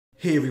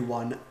Hey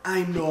everyone,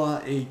 I'm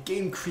Noah, a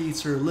game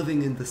creator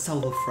living in the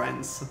south of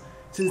France.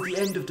 Since the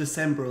end of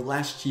December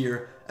last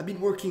year, I've been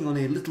working on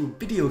a little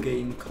video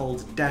game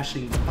called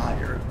Dashing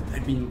Fire.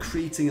 I've been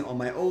creating it on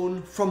my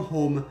own, from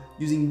home,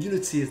 using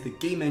Unity as the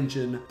game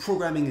engine,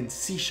 programming in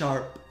C#,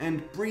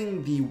 and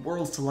bringing the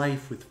world to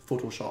life with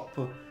Photoshop.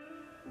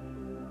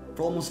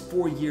 For almost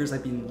 4 years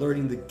I've been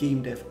learning the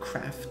game dev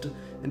craft,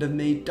 and have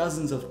made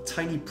dozens of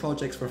tiny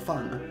projects for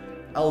fun.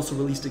 I also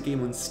released a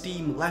game on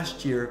Steam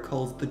last year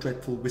called The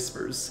Dreadful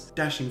Whispers.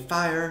 Dashing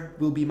Fire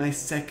will be my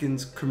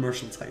second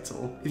commercial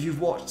title. If you've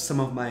watched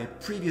some of my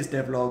previous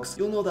devlogs,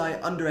 you'll know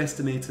that I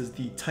underestimated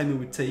the time it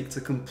would take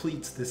to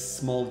complete this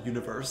small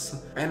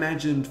universe. I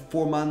imagined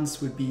 4 months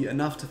would be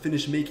enough to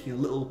finish making a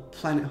little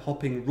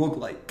planet-hopping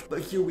roguelike, but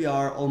here we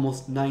are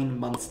almost 9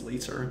 months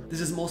later.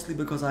 This is mostly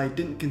because I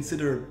didn't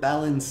consider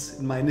balance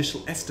in my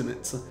initial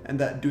estimates, and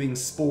that doing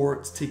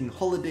sports, taking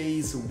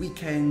holidays,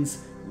 weekends,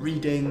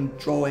 reading,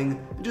 drawing,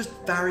 and just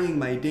varying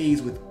my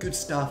days with good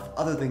stuff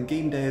other than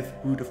game dev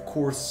would of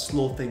course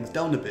slow things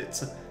down a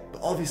bit.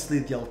 But obviously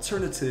the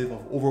alternative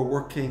of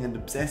overworking and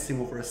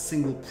obsessing over a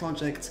single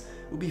project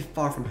would be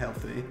far from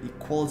healthy. The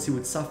quality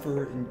would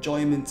suffer,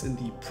 enjoyment in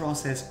the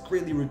process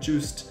greatly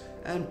reduced,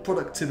 and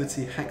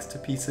productivity hacks to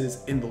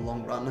pieces in the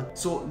long run.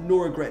 So no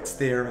regrets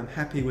there, I'm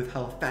happy with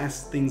how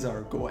fast things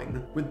are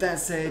going. With that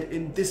said,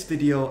 in this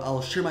video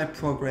I'll share my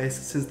progress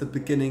since the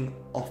beginning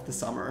of the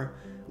summer.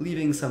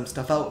 Leaving some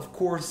stuff out of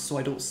course so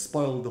I don't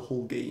spoil the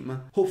whole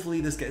game. Hopefully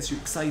this gets you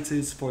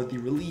excited for the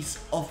release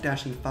of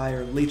Dashing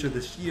Fire later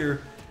this year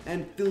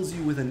and fills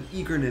you with an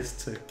eagerness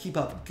to keep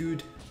up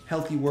good,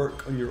 healthy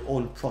work on your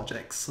own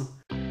projects.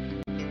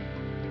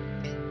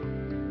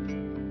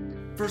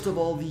 First of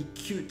all, the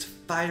cute,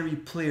 fiery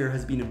player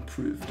has been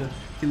improved.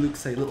 He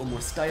looks a little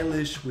more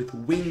stylish, with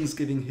wings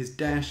giving his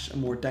dash a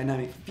more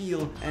dynamic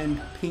feel,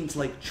 and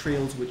paint-like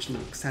trails which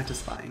look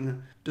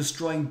satisfying.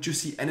 Destroying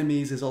juicy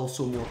enemies is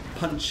also more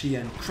punchy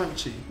and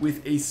crunchy,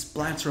 with a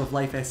splatter of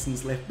life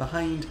essence left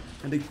behind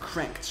and a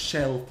cracked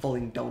shell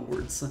falling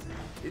downwards.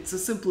 It's a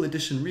simple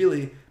addition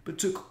really, but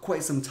took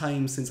quite some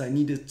time since I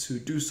needed to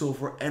do so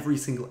for every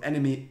single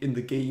enemy in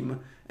the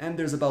game, and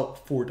there's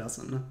about 4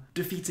 dozen.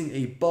 Defeating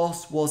a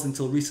boss was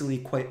until recently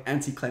quite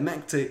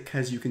anticlimactic,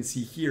 as you can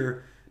see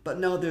here, but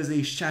now there's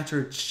a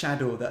shattered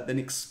shadow that then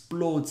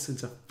explodes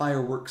into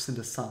fireworks in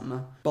the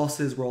sun.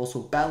 Bosses were also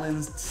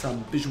balanced,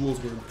 some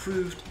visuals were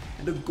improved,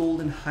 and a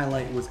golden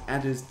highlight was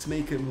added to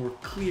make it more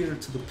clear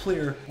to the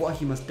player what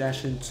he must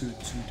dash into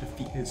to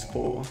defeat his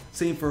foe.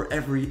 Same for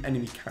every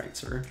enemy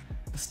character.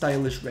 A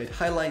stylish red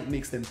highlight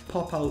makes them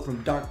pop out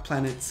from dark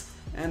planets,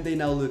 and they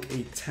now look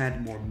a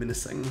tad more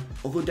menacing.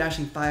 Although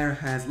Dashing Fire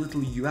has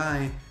little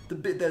UI, the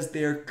bit that's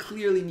there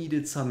clearly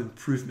needed some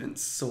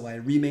improvements, so I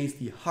remade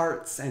the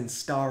hearts and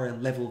star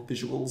and level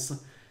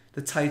visuals.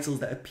 The titles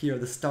that appear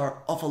at the start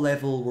of a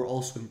level were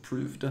also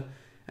improved,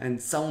 and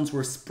sounds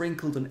were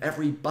sprinkled on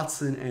every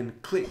button and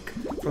click,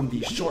 from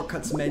the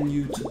shortcuts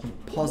menu to the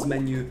pause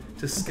menu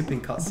to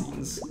skipping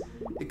cutscenes.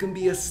 It can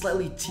be a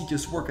slightly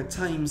tedious work at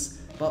times,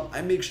 but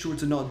I make sure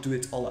to not do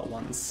it all at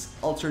once,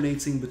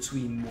 alternating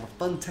between more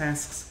fun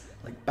tasks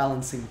like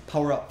balancing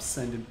power-ups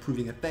and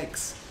improving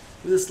effects,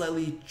 with a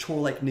slightly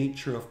chore-like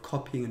nature of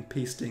copying and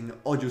pasting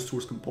audio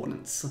source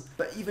components.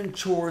 But even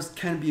chores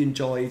can be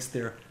enjoyed,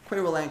 they're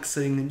quite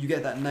relaxing, and you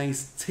get that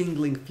nice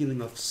tingling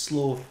feeling of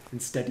slow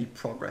and steady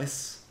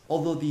progress.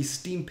 Although the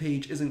Steam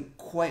page isn't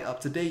quite up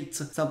to date,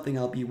 something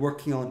I'll be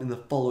working on in the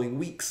following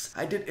weeks,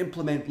 I did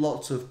implement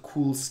lots of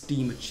cool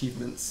Steam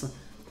achievements.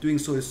 Doing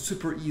so is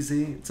super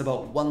easy, it's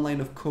about 1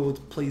 line of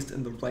code placed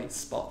in the right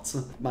spot.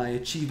 My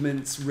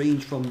achievements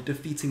range from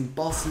defeating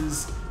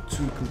bosses to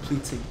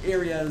completing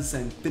areas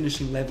and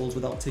finishing levels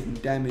without taking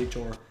damage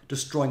or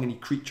destroying any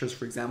creatures,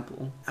 for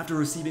example. After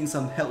receiving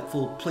some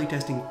helpful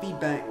playtesting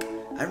feedback,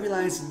 I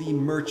realized the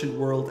merchant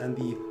world and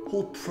the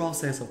whole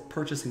process of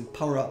purchasing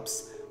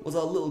power-ups was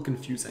a little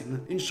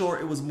confusing. In short,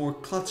 it was more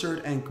cluttered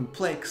and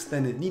complex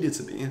than it needed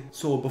to be.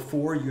 So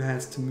before, you had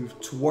to move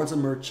towards a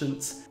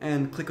merchant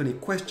and click on a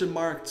question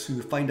mark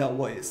to find out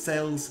what it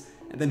sells,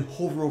 and then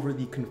hover over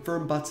the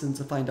confirm button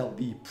to find out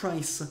the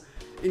price.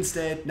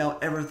 Instead, now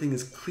everything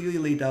is clearly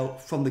laid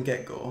out from the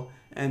get-go,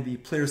 and the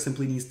player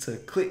simply needs to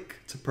click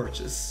to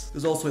purchase.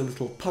 There's also a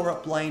little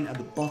power-up line at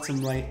the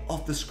bottom right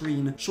of the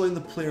screen showing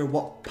the player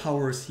what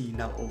powers he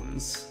now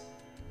owns.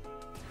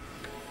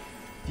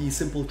 The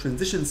simple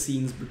transition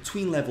scenes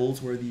between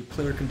levels where the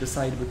player can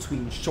decide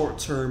between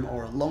short-term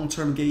or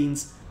long-term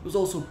gains was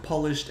also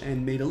polished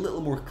and made a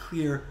little more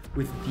clear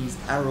with these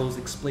arrows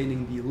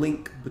explaining the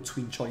link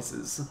between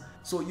choices.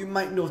 So you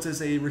might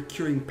notice a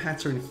recurring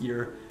pattern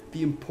here,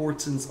 the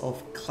importance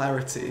of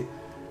clarity,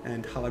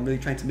 and how I'm really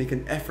trying to make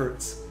an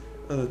effort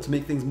to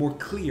make things more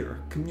clear,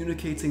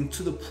 communicating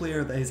to the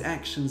player that his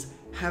actions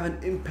have an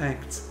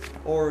impact,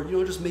 or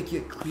just make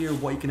it clear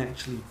what you can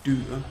actually do.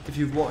 If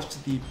you've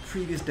watched the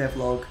previous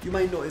devlog, you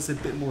might notice a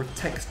bit more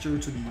texture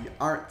to the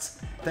art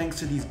thanks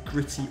to these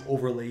gritty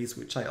overlays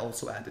which I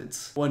also added.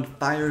 When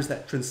fires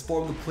that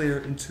transform the player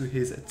into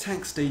his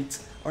attack state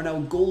are now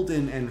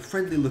golden and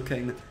friendly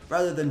looking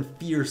rather than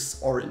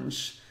fierce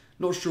orange.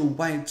 Not sure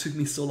why it took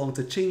me so long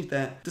to change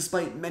that,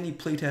 despite many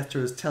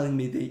playtesters telling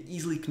me they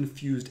easily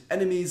confused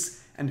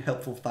enemies and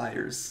helpful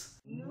fires.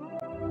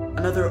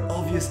 Another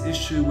obvious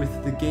issue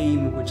with the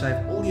game, which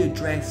I've only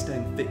addressed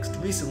and fixed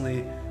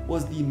recently,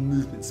 was the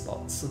movement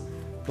spots.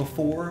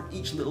 Before,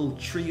 each little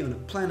tree on a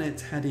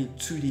planet had a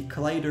 2D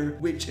collider,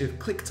 which if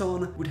clicked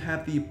on, would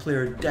have the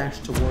player dash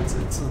towards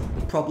it.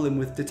 The problem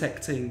with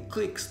detecting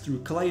clicks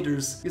through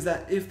colliders is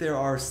that if there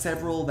are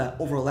several that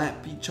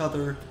overlap each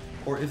other,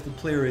 or if the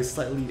player is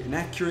slightly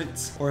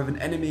inaccurate, or if an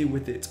enemy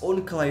with its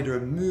own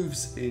collider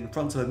moves in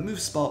front of a move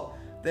spot,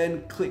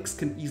 then clicks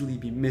can easily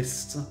be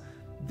missed.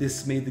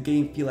 This made the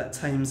game feel at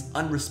times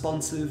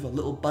unresponsive, a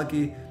little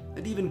buggy,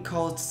 and even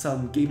caused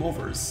some game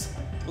overs.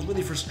 It was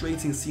really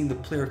frustrating seeing the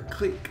player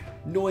click,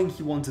 knowing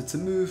he wanted to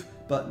move,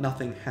 but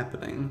nothing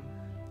happening.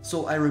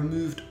 So I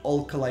removed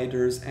all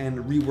colliders and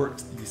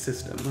reworked the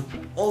system.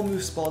 All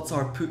move spots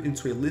are put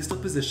into a list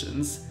of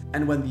positions,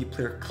 and when the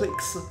player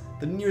clicks,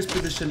 the nearest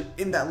position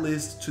in that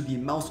list to the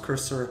mouse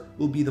cursor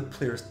will be the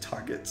player's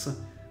target.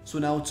 So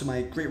now, to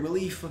my great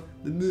relief,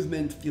 the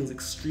movement feels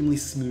extremely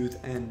smooth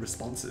and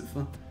responsive.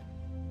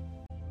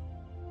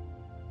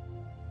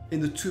 In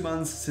the 2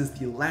 months since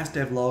the last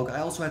devlog, I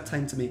also had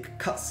time to make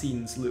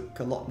cutscenes look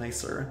a lot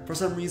nicer. For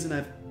some reason,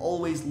 I've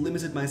always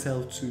limited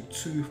myself to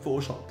 2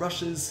 Photoshop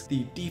brushes,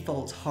 the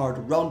default hard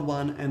round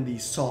one and the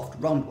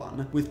soft round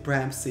one, with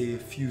perhaps a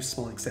few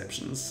small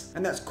exceptions.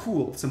 And that's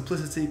cool,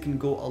 simplicity can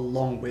go a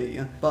long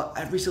way, but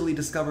I've recently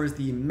discovered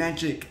the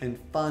magic and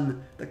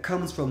fun that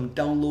comes from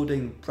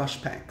downloading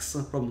brush packs,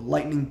 from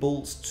lightning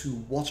bolts to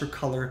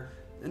watercolor,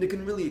 and it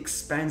can really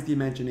expand the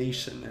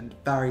imagination and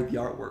vary the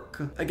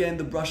artwork. Again,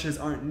 the brushes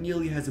aren't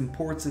nearly as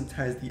important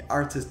as the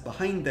artist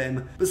behind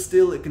them, but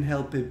still it can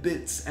help a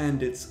bit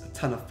and it's a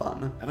ton of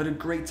fun. I've had a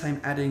great time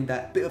adding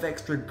that bit of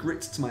extra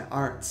grit to my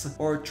art,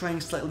 or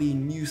trying slightly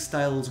new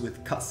styles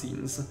with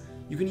cutscenes.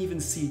 You can even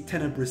see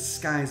Tenebrous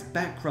Sky's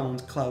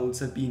background clouds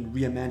have been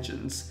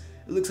reimagined.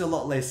 It looks a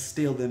lot less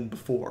stale than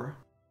before.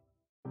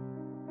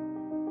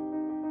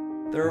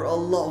 There are a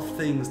lot of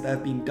things that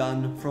have been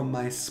done from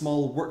my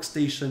small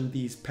workstation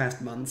these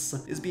past months.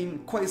 It's been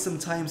quite some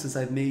time since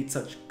I've made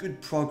such good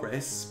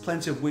progress,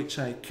 plenty of which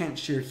I can't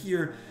share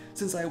here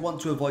since I want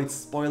to avoid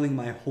spoiling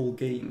my whole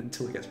game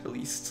until it gets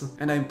released.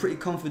 And I'm pretty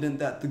confident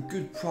that the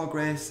good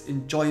progress,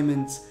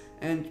 enjoyment,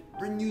 and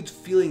renewed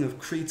feeling of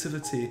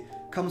creativity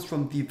comes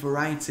from the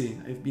variety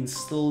I've been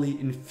slowly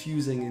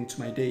infusing into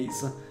my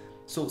days.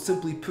 So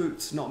simply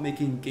put, not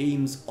making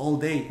games all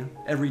day,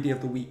 every day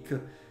of the week.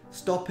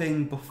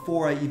 Stopping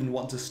before I even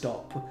want to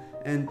stop,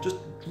 and just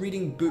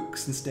reading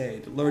books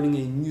instead, learning a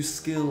new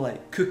skill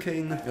like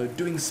cooking,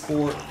 doing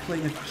sport,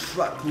 playing a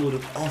truckload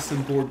of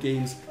awesome board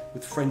games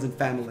with friends and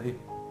family.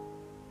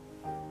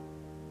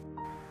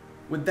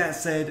 With that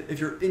said, if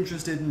you're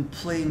interested in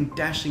playing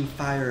Dashing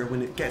Fire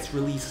when it gets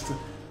released,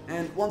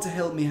 and want to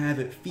help me have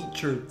it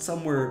featured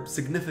somewhere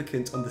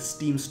significant on the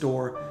Steam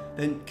store,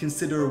 then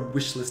consider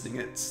wishlisting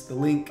it. The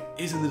link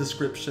is in the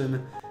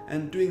description,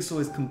 and doing so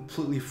is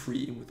completely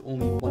free with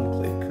only 1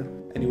 click.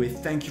 Anyway,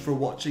 thank you for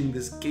watching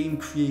this game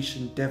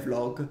creation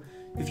devlog.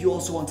 If you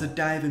also want to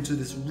dive into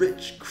this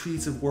rich,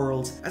 creative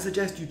world, I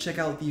suggest you check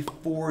out the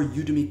 4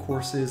 Udemy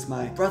courses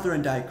my brother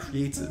and I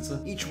created.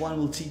 Each one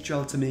will teach you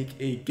how to make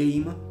a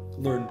game,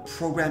 learn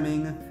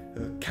programming,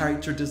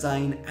 character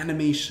design,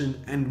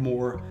 animation, and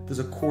more. There's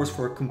a course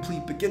for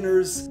complete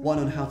beginners, one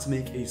on how to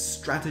make a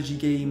strategy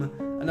game,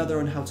 another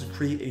on how to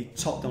create a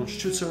top-down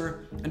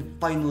shooter, and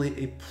finally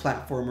a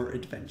platformer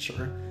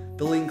adventure.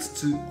 The links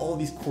to all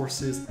these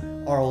courses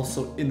are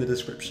also in the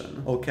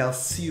description. Okay, I'll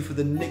see you for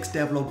the next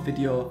devlog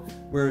video,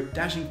 where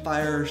Dashing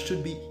Fire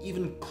should be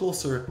even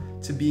closer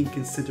to being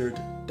considered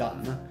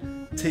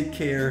done. Take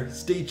care,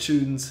 stay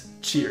tuned,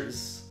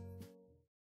 cheers!